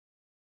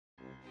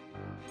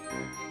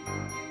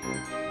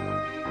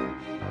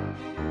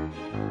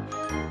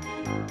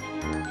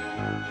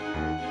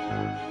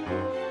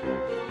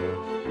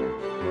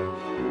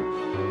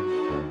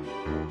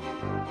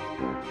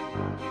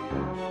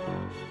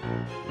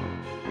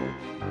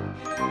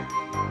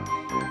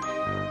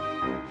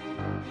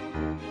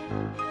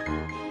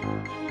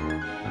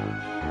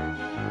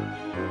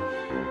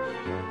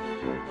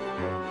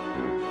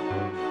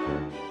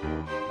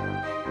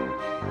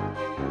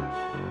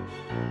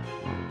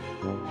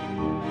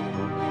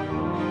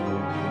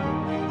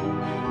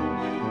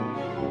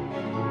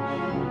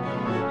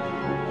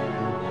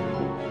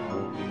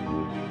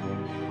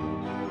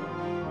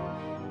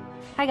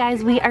Hi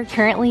guys, we are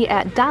currently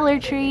at Dollar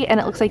Tree and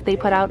it looks like they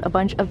put out a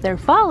bunch of their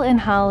fall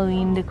and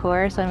Halloween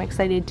decor, so I'm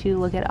excited to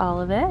look at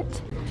all of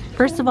it.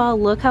 First of all,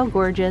 look how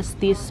gorgeous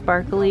these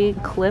sparkly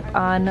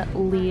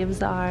clip-on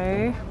leaves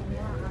are.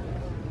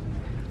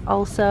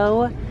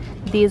 Also,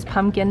 these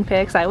pumpkin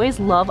picks. I always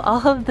love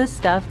all of the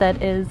stuff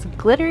that is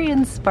glittery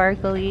and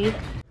sparkly.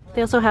 They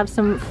also have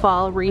some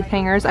fall wreath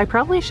hangers. I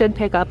probably should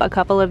pick up a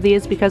couple of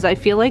these because I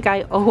feel like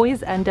I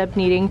always end up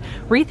needing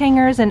wreath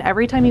hangers, and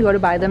every time you go to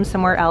buy them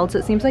somewhere else,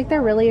 it seems like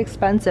they're really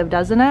expensive,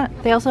 doesn't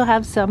it? They also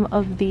have some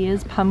of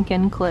these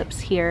pumpkin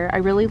clips here. I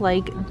really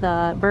like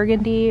the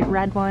burgundy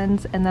red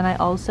ones, and then I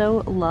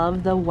also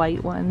love the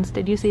white ones.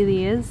 Did you see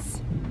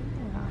these?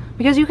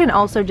 Because you can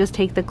also just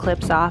take the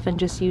clips off and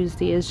just use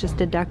these just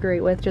to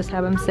decorate with, just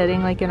have them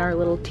sitting like in our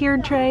little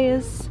tiered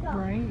trays.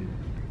 Right.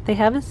 They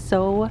have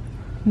so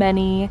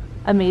many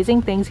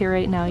amazing things here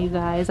right now, you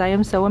guys. I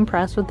am so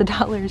impressed with the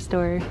dollar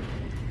store.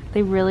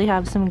 They really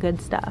have some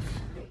good stuff.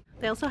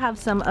 They also have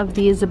some of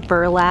these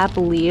burlap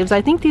leaves. I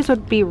think these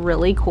would be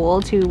really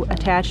cool to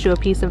attach to a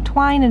piece of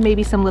twine and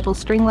maybe some little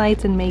string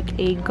lights and make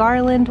a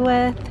garland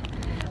with.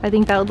 I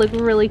think that would look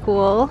really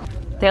cool.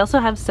 They also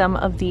have some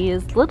of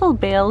these little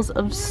bales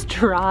of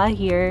straw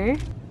here.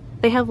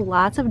 They have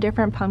lots of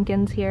different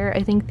pumpkins here.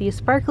 I think these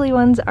sparkly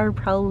ones are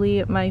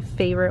probably my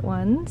favorite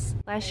ones.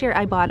 Last year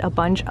I bought a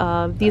bunch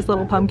of these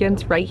little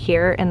pumpkins right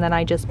here, and then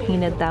I just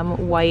painted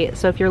them white.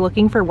 So if you're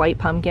looking for white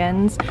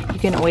pumpkins, you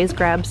can always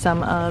grab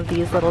some of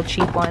these little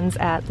cheap ones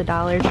at the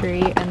Dollar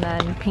Tree and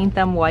then paint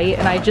them white.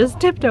 And I just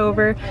tipped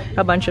over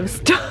a bunch of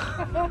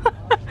stuff.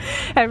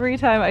 Every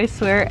time, I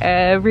swear,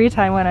 every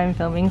time when I'm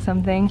filming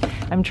something,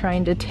 I'm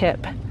trying to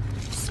tip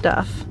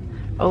stuff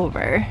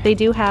over. They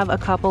do have a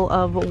couple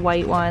of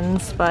white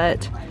ones,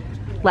 but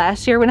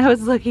last year when I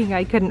was looking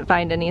I couldn't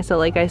find any. So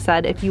like I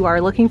said, if you are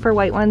looking for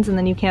white ones and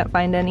then you can't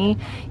find any,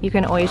 you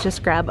can always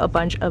just grab a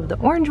bunch of the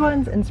orange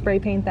ones and spray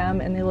paint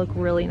them, and they look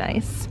really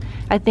nice.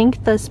 I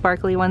think the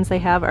sparkly ones they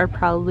have are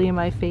probably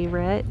my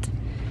favorite.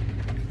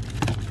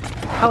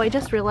 Oh, I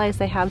just realized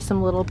they have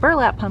some little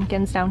burlap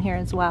pumpkins down here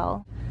as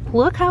well.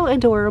 Look how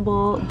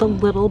adorable the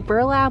little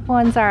burlap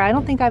ones are. I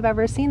don't think I've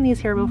ever seen these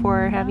here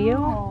before, have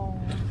you?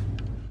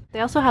 They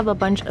also have a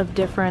bunch of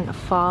different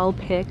fall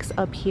picks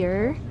up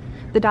here.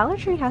 The Dollar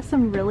Tree has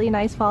some really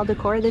nice fall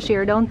decor this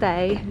year, don't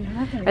they?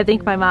 Yeah, I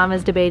think my mom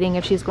is debating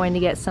if she's going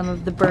to get some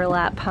of the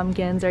burlap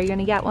pumpkins. Are you going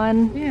to get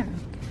one? Yeah.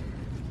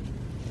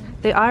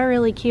 They are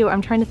really cute.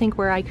 I'm trying to think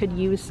where I could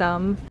use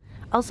some.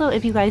 Also,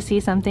 if you guys see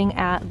something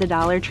at the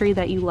Dollar Tree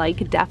that you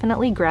like,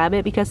 definitely grab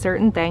it, because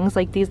certain things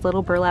like these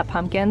little burlap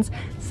pumpkins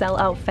sell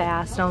out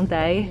fast, don't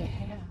they?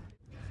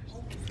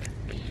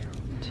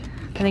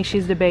 I think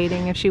she's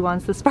debating if she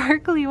wants the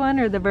sparkly one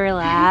or the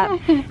burlap.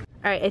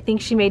 Alright, I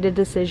think she made a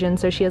decision,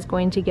 so she is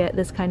going to get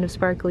this kind of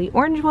sparkly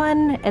orange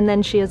one, and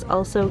then she is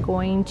also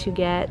going to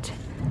get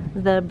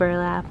the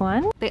burlap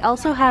one. They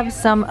also have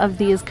some of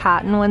these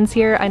cotton ones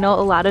here. I know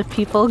a lot of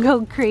people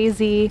go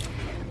crazy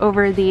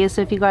over these,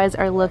 so if you guys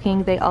are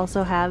looking, they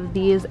also have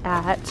these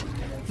at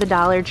the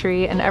Dollar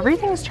Tree, and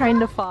everything's trying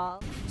to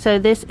fall. So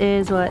this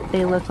is what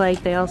they look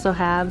like. They also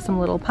have some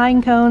little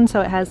pine cones, so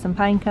it has some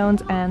pine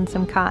cones and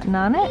some cotton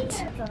on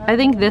it. I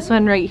think this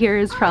one right here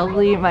is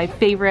probably my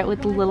favorite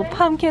with the little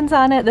pumpkins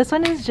on it. This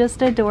one is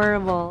just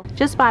adorable.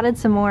 Just spotted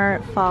some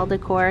more fall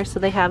decor, so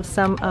they have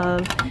some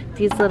of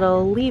these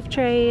little leaf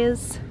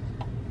trays,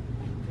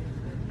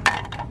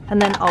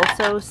 and then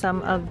also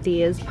some of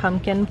these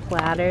pumpkin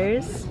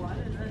platters.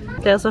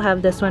 They also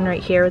have this one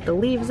right here with the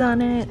leaves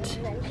on it.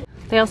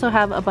 They also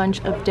have a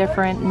bunch of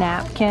different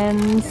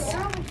napkins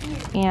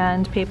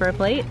and paper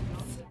plates.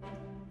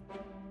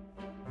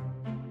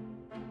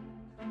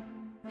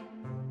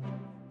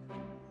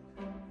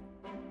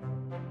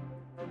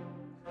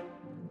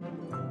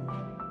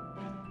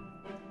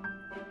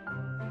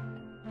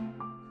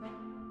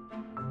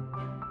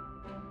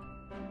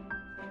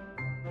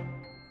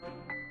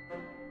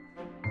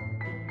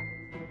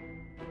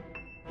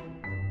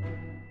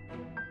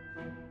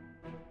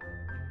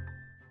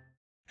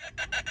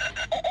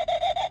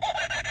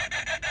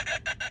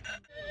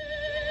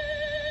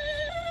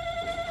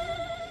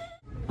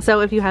 So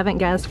if you haven't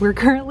guessed, we're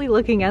currently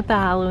looking at the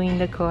Halloween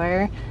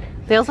decor.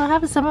 They also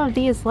have some of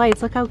these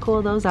lights. Look how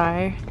cool those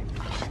are.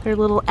 They're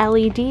little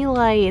LED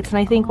lights, and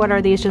I think, what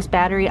are these, just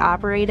battery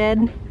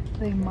operated?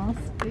 They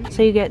must be.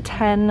 So you get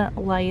 10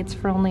 lights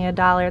for only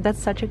 $1.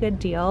 That's such a good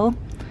deal.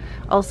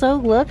 Also,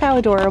 look how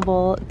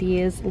adorable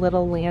these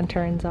little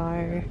lanterns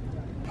are.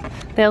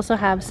 They also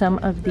have some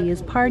of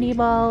these party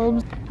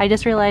bulbs. I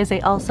just realized they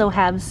also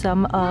have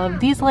some of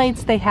these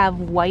lights. They have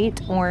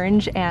white,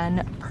 orange,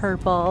 and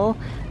purple,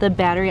 the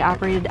battery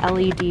operated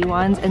LED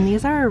ones, and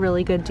these are a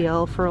really good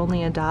deal for only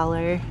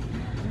 $1.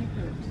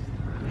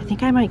 I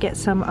think I might get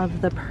some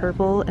of the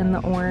purple and the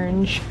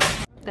orange.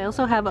 They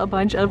also have a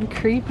bunch of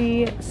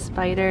creepy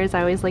spiders. I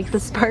always like the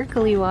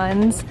sparkly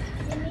ones.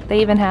 They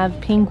even have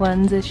pink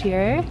ones this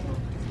year.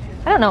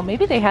 I don't know,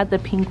 maybe they had the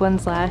pink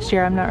ones last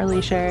year, I'm not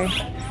really sure.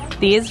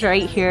 These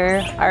right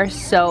here are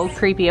so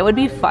creepy. It would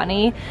be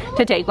funny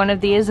to take one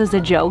of these as a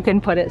joke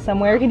and put it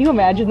somewhere. Can you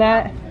imagine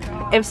that?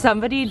 If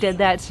somebody did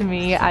that to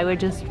me, I would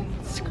just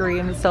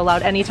scream so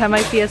loud. Anytime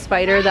I see a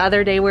spider, the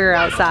other day we were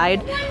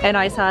outside and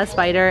I saw a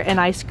spider and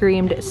I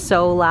screamed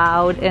so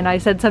loud and I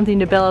said something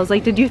to Bill. I was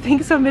like, did you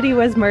think somebody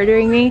was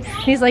murdering me?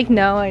 And he's like,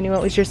 no, I knew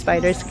it was your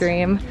spider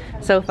scream.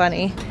 So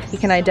funny. You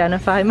can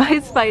identify my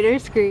spider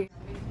scream.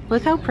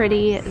 Look how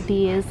pretty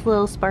these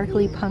little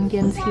sparkly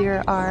pumpkins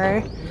here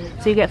are.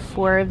 So you get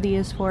 4 of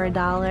these for $1.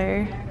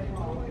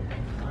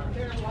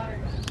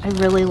 I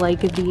really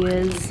like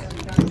these.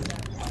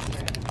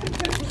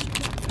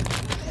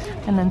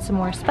 And then some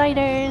more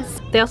spiders.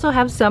 They also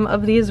have some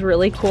of these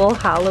really cool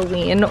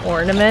Halloween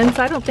ornaments.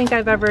 I don't think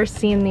I've ever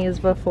seen these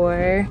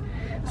before.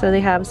 So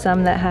they have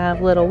some that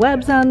have little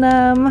webs on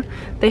them.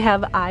 They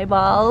have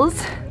eyeballs.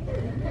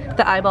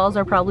 The eyeballs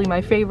are probably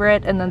my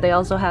favorite. And then they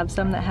also have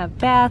some that have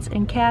bats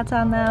and cats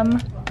on them.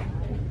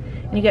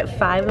 And you get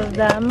 5 of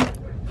them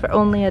for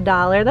only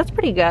 $1. That's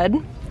pretty good.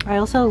 I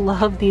also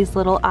love these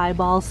little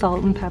eyeball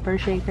salt and pepper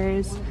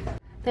shakers.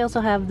 They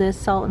also have this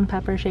salt and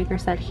pepper shaker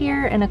set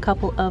here and a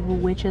couple of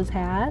witches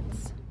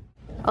hats.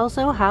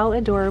 Also, how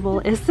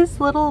adorable is this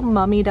little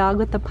mummy dog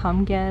with the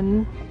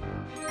pumpkin?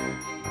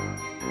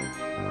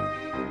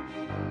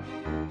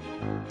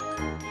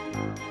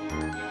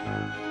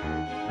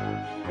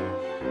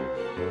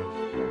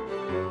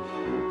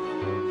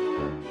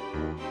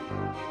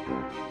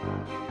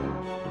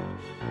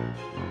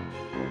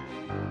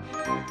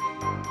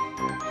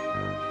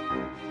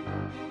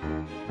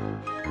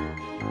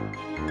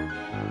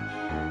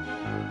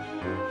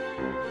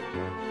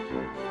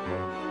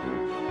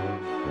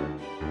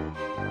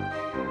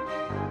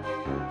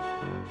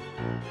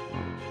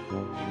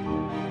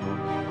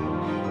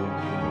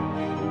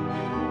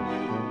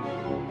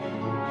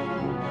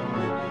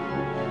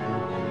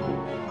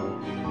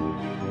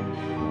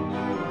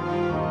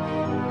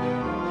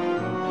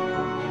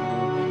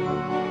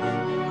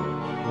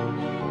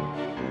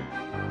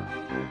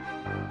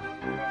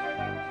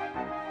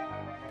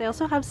 They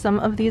also have some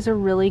of these are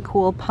really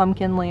cool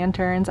pumpkin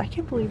lanterns. I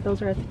can't believe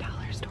those are at the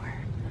dollar store.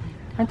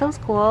 Aren't those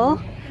cool?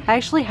 I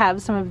actually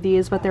have some of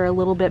these, but they're a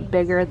little bit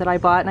bigger that I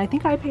bought, and I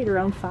think I paid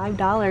around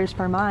 $5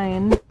 for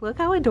mine. Look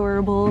how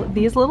adorable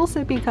these little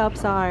sippy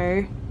cups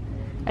are.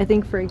 I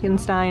think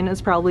Frankenstein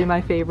is probably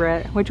my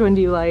favorite. Which one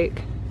do you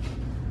like?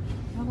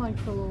 I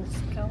like the little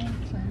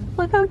skeleton.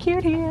 Look how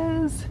cute he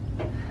is.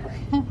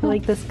 You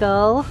like the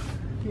skull?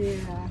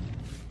 Yeah.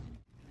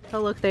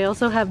 Oh look, they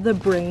also have the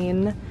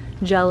brain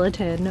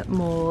gelatin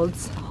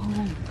molds.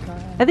 Oh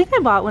God. I think I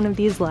bought one of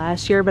these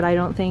last year, but I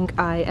don't think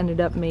I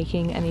ended up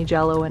making any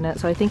jello in it,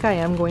 so I think I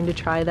am going to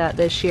try that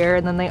this year.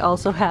 And then they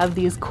also have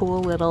these cool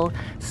little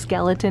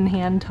skeleton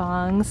hand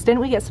tongs.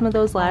 Didn't we get some of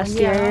those last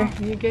year?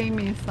 You gave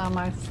me some.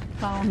 I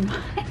found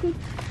mine.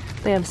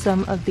 They have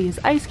some of these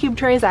ice cube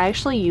trays. I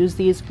actually use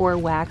these for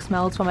wax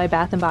melts. When my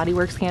Bath & Body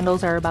Works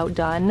candles are about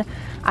done,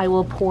 I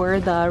will pour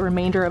the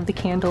remainder of the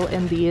candle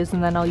in these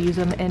and then I'll use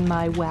them in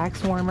my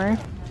wax warmer.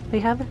 They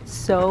have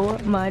so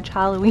much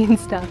Halloween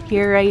stuff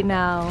here right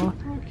now.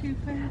 How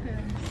cute that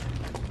is.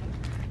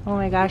 Oh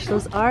my gosh,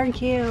 those are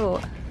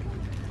cute.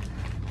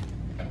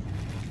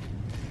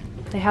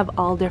 They have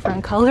all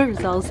different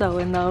colors also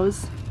in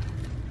those.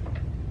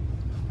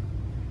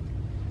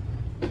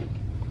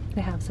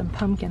 They have some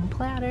pumpkin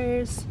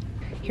platters.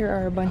 Here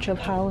are a bunch of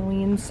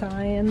Halloween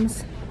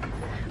signs.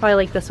 Oh, I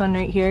like this one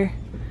right here.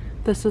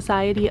 The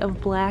Society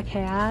of Black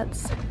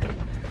Hats.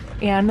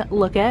 And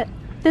look at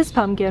this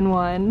pumpkin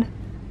one.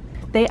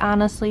 They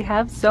honestly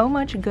have so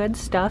much good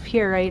stuff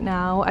here right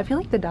now. I feel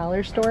like the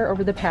dollar store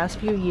over the past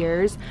few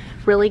years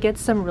really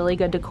gets some really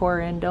good decor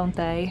in, don't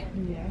they?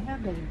 Yeah,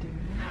 they do.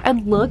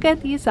 And look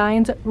at these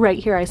signs right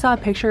here. I saw a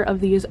picture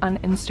of these on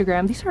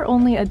Instagram. These are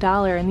only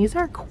 $1 and these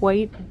are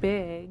quite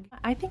big.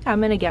 I think I'm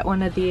gonna get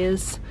one of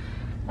these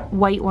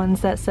white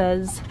ones that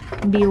says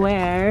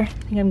beware. I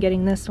think I'm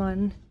getting this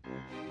one.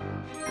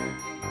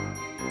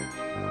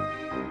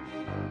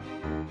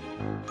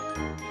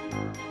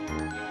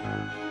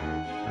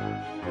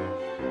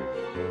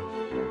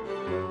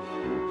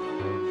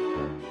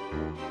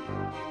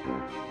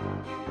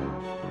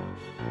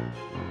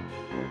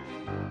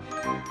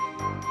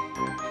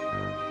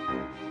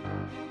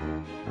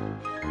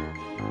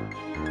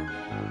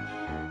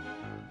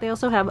 They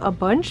also have a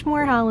bunch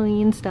more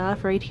Halloween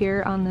stuff right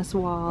here on this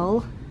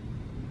wall.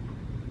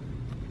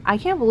 I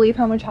can't believe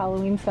how much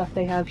Halloween stuff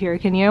they have here,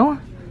 can you?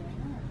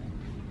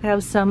 They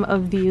have some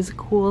of these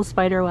cool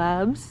spider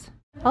webs.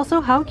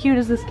 Also, how cute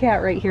is this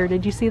cat right here?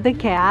 Did you see the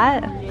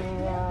cat?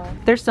 Yeah.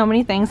 There's so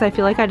many things. I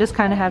feel like I just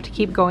kind of have to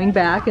keep going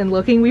back and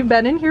looking. We've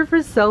been in here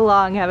for so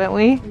long, haven't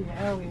we?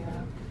 Yeah, we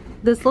have.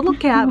 This little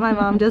cat my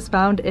mom just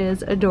found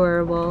is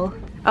adorable.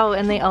 Oh,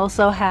 and they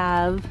also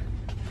have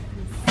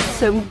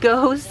some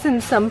ghosts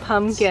and some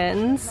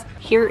pumpkins.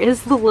 Here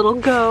is the little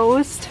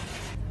ghost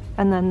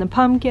and then the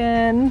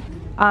pumpkin.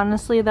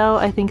 Honestly though,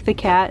 I think the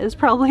cat is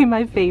probably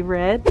my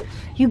favorite.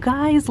 You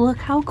guys, look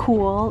how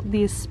cool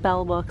these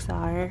spell books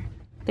are.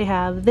 They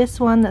have this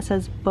one that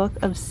says Book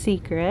of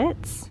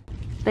Secrets.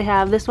 They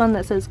have this one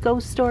that says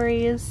Ghost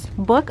Stories.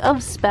 Book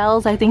of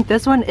Spells. I think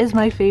this one is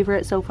my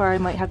favorite so far. I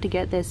might have to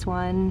get this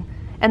one.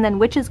 And then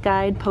Witch's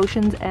Guide,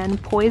 Potions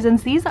and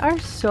Poisons. These are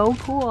so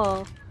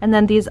cool. And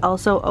then these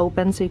also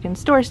open so you can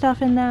store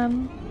stuff in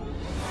them.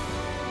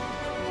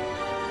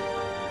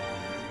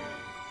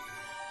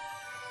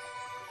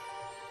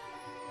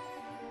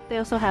 They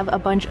also have a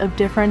bunch of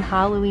different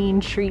Halloween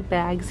treat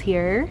bags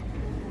here.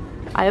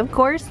 I of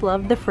course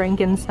love the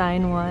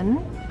Frankenstein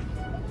one.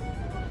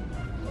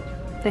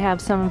 They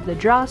have some of the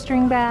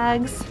drawstring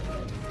bags.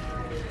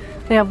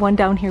 They have one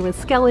down here with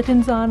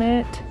skeletons on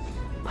it,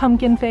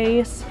 pumpkin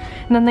face,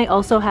 and then they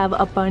also have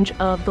a bunch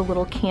of the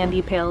little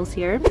candy pails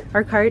here.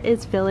 Our cart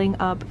is filling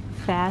up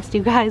fast,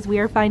 you guys. We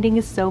are finding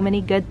so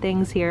many good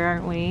things here,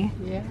 aren't we?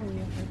 Yeah,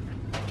 we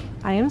are.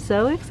 I am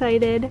so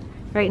excited.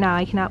 Right now,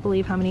 I cannot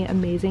believe how many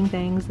amazing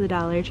things the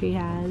Dollar Tree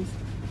has.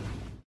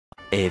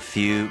 A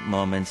few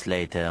moments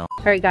later.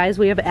 Alright guys,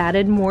 we have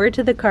added more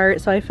to the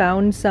cart, so I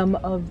found some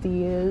of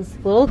these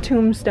little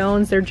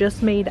tombstones. They're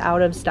just made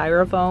out of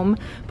styrofoam,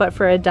 but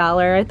for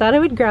 $1. I thought I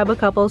would grab a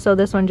couple, so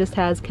this one just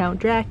has Count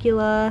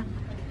Dracula.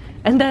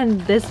 And then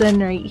this one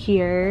right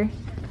here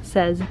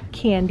says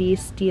Candy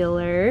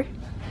Stealer.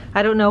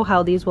 I don't know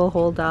how these will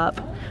hold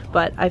up,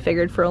 but I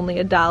figured for only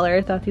 $1,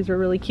 I thought these were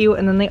really cute.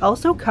 And then they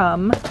also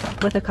come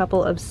with a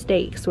couple of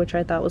stakes, which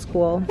I thought was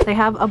cool. They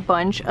have a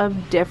bunch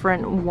of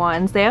different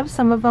ones. They have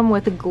some of them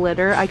with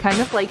glitter. I kind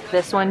of like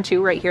this one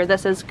too right here that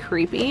says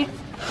Creepy,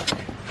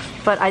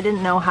 but I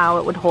didn't know how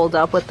it would hold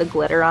up with the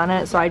glitter on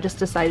it, so I just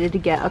decided to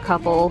get a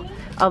couple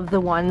of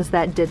the ones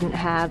that didn't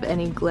have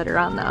any glitter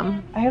on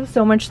them. I have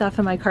so much stuff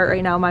in my cart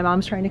right now. My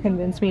mom's trying to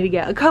convince me to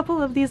get a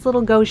couple of these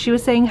little ghosts. She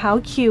was saying how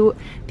cute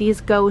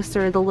these ghosts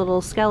or the little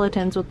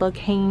skeletons would look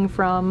hanging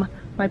from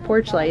my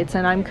porch lights,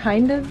 and I'm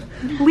kind of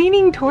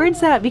leaning towards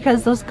that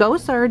because those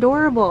ghosts are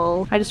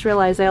adorable. I just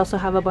realized I also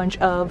have a bunch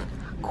of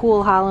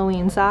cool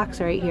Halloween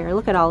socks right here.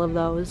 Look at all of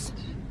those.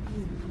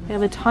 I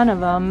have a ton of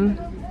them.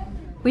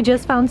 We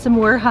just found some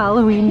more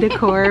Halloween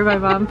decor. My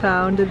mom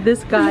found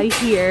this guy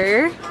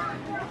here.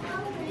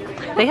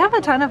 They have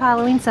a ton of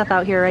Halloween stuff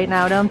out here right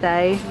now, don't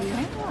they?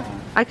 Yeah.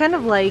 I kind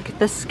of like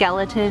the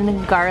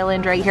skeleton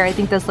garland right here. I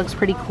think this looks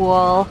pretty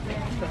cool.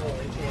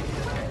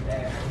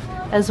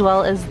 As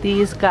well as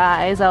these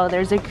guys. Oh,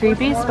 there's a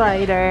creepy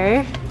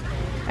spider.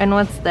 And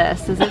what's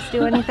this? Does this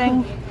do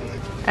anything?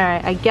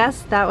 Alright, I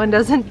guess that one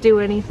doesn't do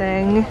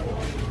anything.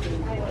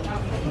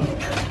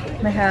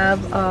 They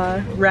have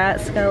a rat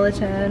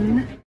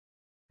skeleton.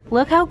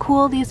 Look how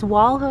cool these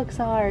wall hooks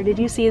are. Did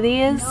you see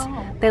these?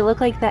 No. They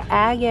look like the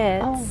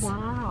agates. Oh,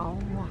 wow.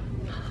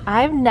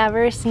 I've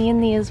never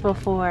seen these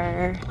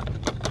before.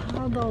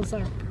 Oh, those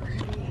are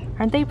pretty.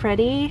 Aren't they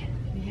pretty?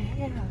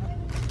 Yeah.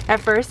 At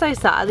first I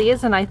saw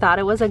these and I thought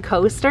it was a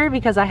coaster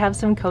because I have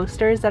some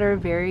coasters that are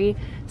very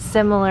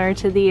similar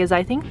to these.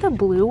 I think the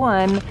blue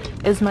one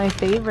is my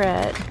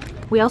favorite.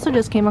 We also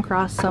just came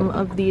across some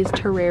of these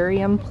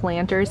terrarium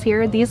planters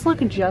here. These look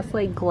just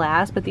like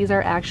glass, but these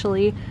are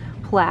actually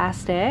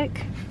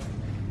plastic.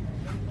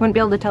 Wouldn't be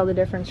able to tell the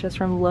difference just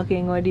from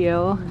looking, would you?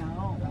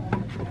 No.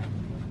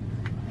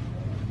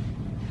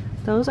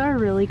 Those are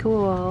really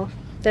cool.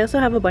 They also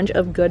have a bunch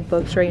of good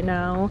books right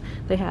now.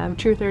 They have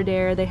Truth or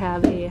Dare, they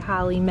have a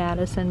Holly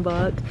Madison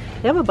book.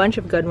 They have a bunch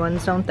of good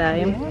ones, don't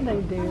they? Yeah,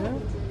 they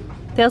do.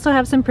 They also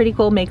have some pretty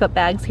cool makeup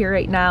bags here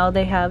right now.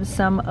 They have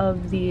some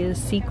of these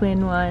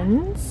sequin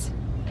ones.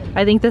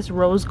 I think this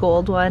rose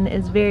gold one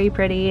is very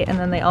pretty, and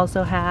then they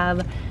also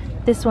have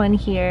this one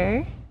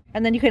here.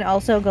 And then you can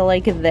also go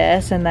like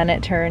this and then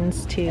it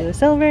turns to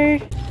silver,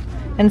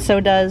 and so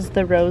does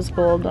the rose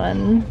gold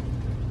one.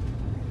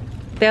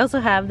 They also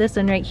have this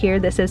one right here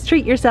that says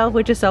Treat Yourself,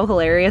 which is so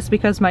hilarious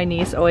because my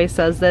niece always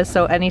says this,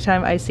 so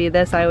anytime I see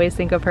this I always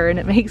think of her and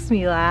it makes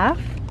me laugh.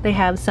 They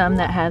have some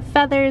that have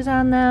feathers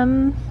on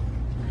them,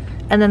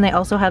 and then they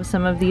also have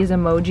some of these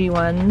emoji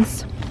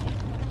ones.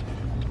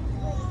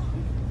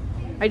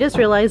 I just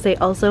realized they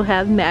also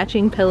have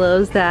matching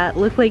pillows that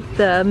look like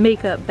the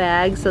makeup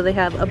bag, so they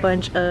have a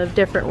bunch of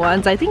different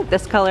ones. I think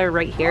this color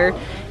right here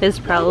is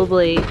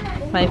probably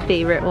my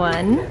favorite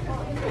one.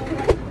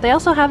 They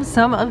also have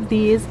some of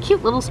these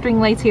cute little string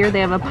lights here.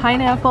 They have a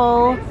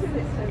pineapple,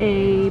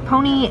 a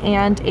pony,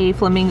 and a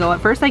flamingo.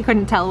 At first I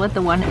couldn't tell what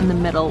the one in the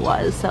middle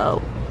was,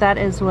 so that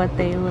is what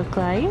they look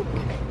like.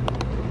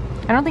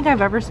 I don't think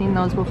I've ever seen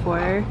those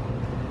before.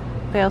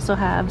 They also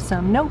have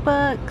some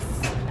notebooks.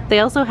 They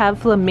also have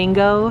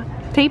flamingo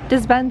tape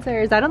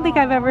dispensers. I don't think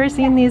I've ever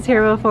seen these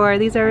here before.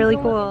 These are really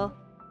cool.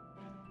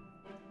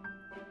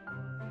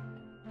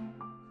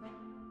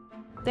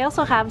 They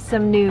also have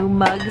some new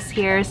mugs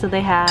here. So they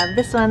have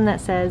this one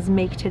that says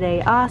Make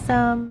Today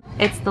Awesome.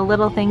 It's the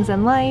little things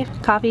in life.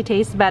 Coffee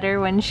tastes better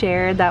when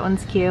shared. That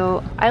one's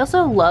cute. I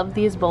also love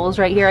these bowls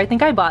right here. I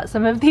think I bought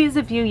some of these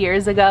a few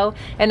years ago,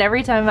 and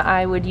every time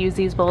I would use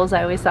these bowls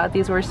I always thought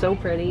these were so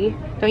pretty.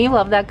 Don't you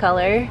love that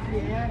color?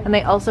 Yeah. And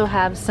they also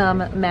have some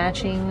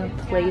matching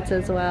plates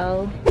as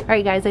well.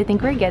 Alright guys, I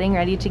think we're getting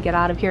ready to get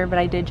out of here, but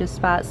I did just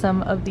spot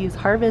some of these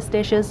harvest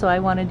dishes, so I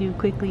wanted to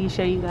quickly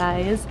show you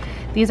guys.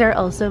 These are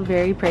also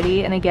very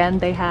pretty, and again,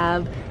 they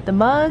have the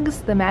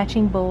mugs, the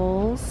matching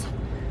bowls,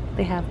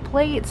 they have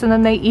plates, and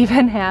then they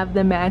even have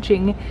the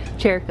matching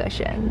chair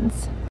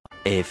cushions.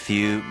 A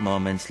few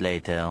moments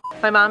later.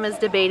 My mom is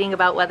debating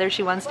about whether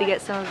she wants to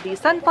get some of these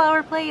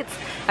sunflower plates.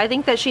 I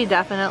think that she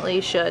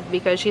definitely should,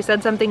 because she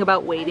said something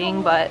about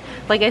waiting, but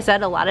like I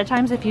said, a lot of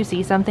times if you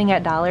see something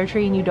at Dollar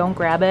Tree and you don't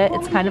grab it,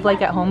 it's kind of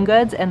like at Home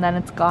Goods and then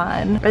it's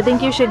gone. I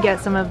think you should get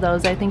some of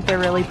those. I think they're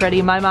really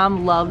pretty. My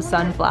mom loves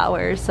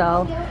sunflowers,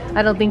 so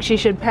I don't think she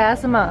should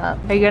pass them up.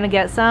 Are you gonna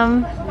get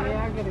some?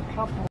 Yeah, I get a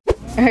couple.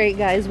 Alright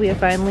guys, we have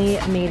finally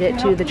made it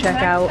to the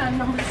checkout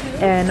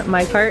and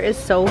my cart is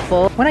so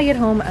full. When I get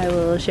home, I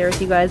will share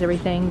with you guys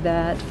everything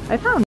that I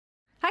found.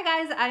 Hi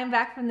guys, I am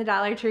back from the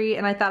Dollar Tree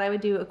and I thought I would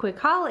do a quick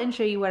haul and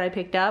show you what I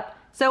picked up.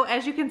 So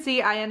as you can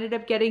see, I ended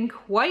up getting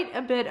quite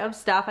a bit of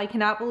stuff. I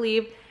cannot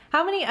believe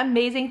how many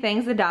amazing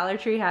things the Dollar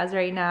Tree has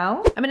right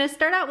now. I'm gonna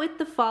start out with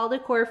the fall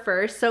decor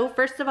first. So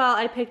first of all,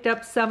 I picked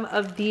up some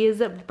of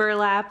these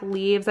burlap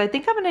leaves. I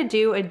think I'm gonna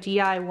do a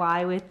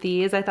DIY with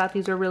these. I thought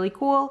these were really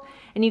cool,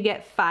 and you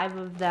get 5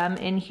 of them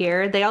in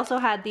here. They also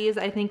had these,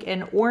 I think,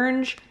 in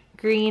orange,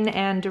 green,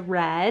 and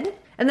red.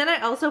 And then I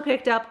also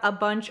picked up a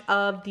bunch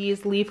of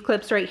these leaf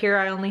clips right here.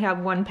 I only have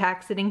 1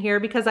 pack sitting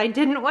here because I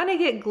didn't want to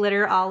get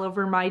glitter all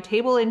over my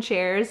table and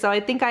chairs. So I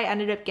think I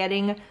ended up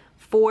getting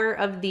 4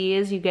 of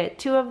these. You get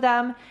 2 of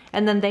them,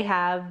 and then they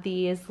have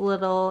these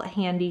little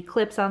handy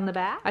clips on the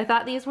back. I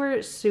thought these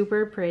were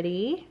super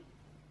pretty.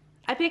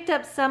 I picked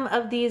up some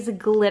of these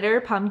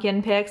glitter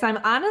pumpkin picks. I'm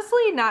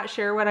honestly not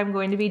sure what I'm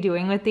going to be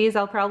doing with these.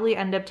 I'll probably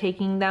end up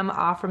taking them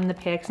off from the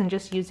picks and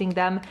just using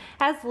them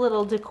as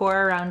little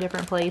decor around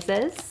different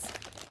places.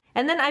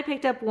 And then I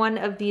picked up one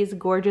of these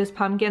gorgeous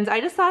pumpkins. I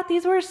just thought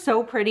these were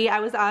so pretty. I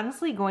was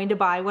honestly going to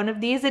buy one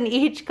of these in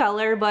each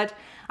color, but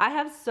I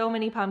have so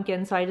many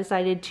pumpkins, so I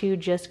decided to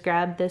just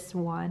grab this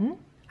one.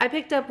 I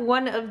picked up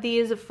one of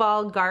these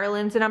fall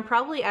garlands, and I'm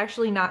probably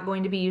actually not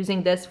going to be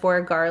using this for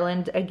a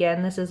garland.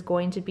 Again, this is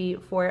going to be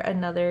for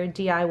another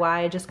DIY.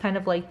 I just kind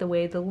of like the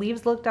way the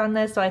leaves looked on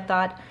this, so I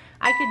thought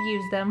I could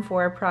use them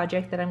for a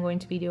project that I'm going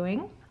to be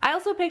doing. I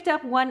also picked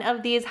up one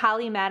of these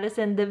Holly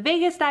Madison, The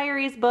Vegas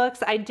Diaries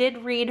books. I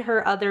did read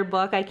her other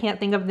book. I can't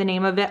think of the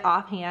name of it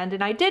offhand,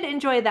 and I did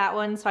enjoy that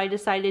one, so I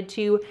decided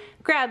to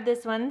grab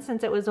this one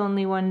since it was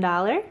only $1.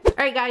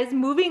 Alright guys,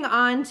 moving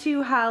on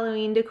to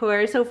Halloween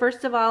decor. So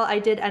first of all, I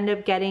did end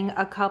up getting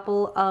a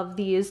couple of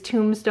these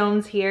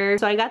tombstones here.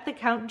 So I got the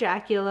Count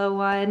Dracula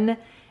one,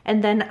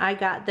 and then I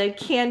got the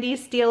Candy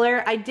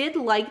Stealer. I did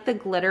like the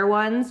glitter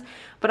ones,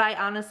 but I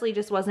honestly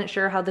just wasn't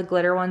sure how the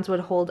glitter ones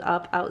would hold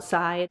up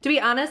outside. To be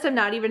honest, I'm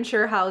not even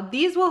sure how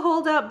these will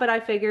hold up, but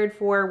I figured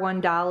for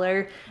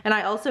 $1. And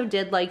I also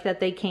did like that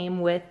they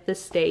came with the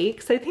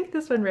stakes. I think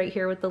this one right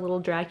here with the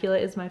little Dracula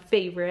is my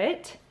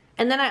favorite.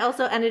 And then I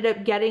also ended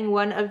up getting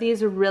one of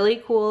these really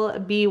cool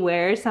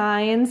beware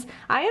signs.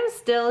 I am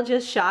still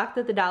just shocked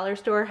that the dollar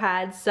store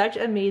had such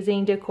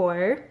amazing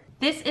decor.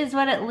 This is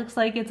what it looks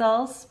like. It's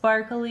all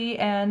sparkly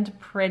and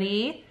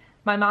pretty.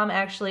 My mom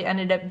actually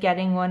ended up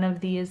getting one of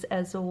these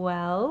as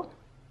well.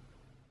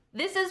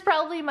 This is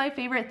probably my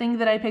favorite thing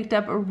that I picked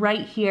up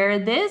right here.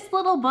 This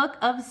little book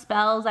of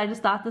spells. I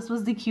just thought this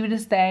was the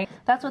cutest thing.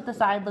 That's what the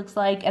side looks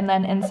like, and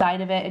then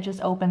inside of it, it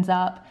just opens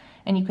up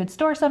and you could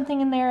store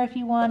something in there if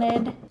you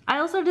wanted. I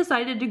also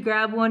decided to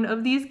grab one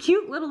of these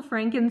cute little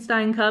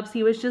Frankenstein cups.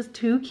 He was just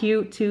too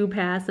cute to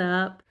pass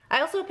up. I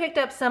also picked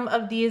up some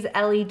of these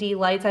LED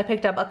lights. I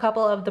picked up a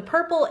couple of the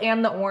purple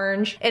and the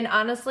orange, and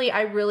honestly,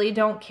 I really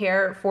don't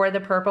care for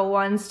the purple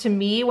ones. To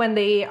me, when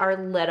they are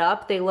lit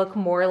up, they look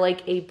more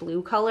like a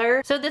blue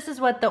color. So this is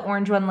what the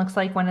orange one looks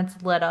like when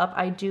it's lit up.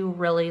 I do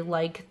really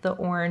like the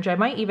orange. I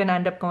might even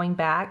end up going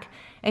back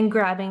and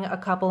grabbing a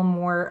couple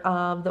more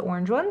of the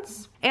orange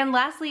ones. And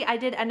lastly, I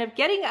did end up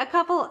getting a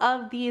couple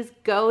of these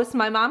ghosts.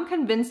 My mom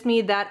convinced me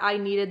that I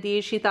needed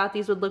these. She thought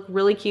these would look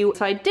really cute.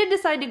 So I did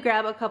decide to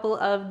grab a couple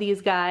of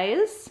these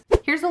guys.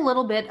 Here's a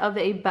little bit of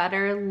a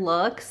better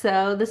look.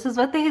 So this is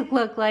what they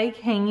look like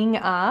hanging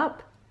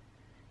up.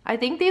 I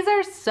think these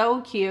are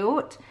so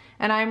cute,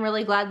 and I'm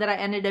really glad that I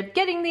ended up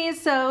getting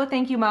these. So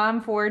thank you,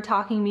 Mom, for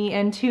talking me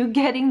into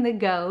getting the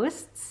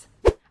ghosts.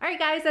 Alright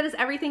guys, that is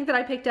everything that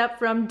I picked up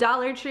from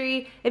Dollar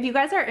Tree. If you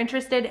guys are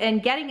interested in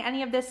getting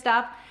any of this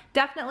stuff,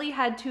 definitely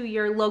head to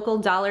your local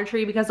Dollar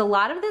Tree because a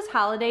lot of this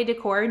holiday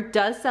decor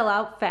does sell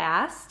out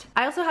fast.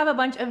 I also have a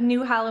bunch of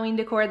new Halloween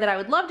decor that I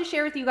would love to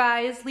share with you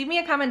guys. Leave me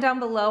a comment down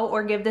below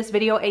or give this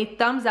video a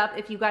thumbs up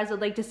if you guys would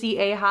like to see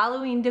a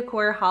Halloween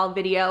decor haul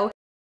video.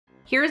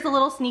 Here's a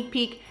little sneak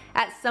peek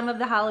at some of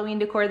the Halloween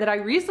decor that I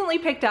recently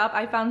picked up.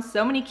 I found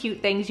so many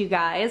cute things, you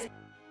guys.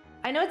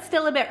 I know it's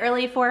still a bit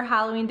early for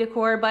Halloween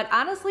decor, but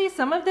honestly,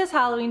 some of this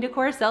Halloween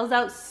decor sells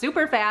out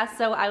super fast,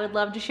 so I would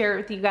love to share it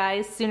with you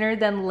guys sooner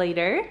than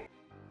later.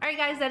 Alright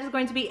guys, that is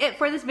going to be it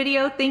for this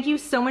video. Thank you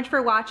so much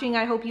for watching.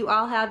 I hope you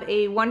all have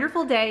a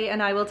wonderful day,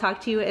 and I will talk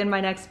to you in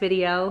my next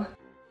video.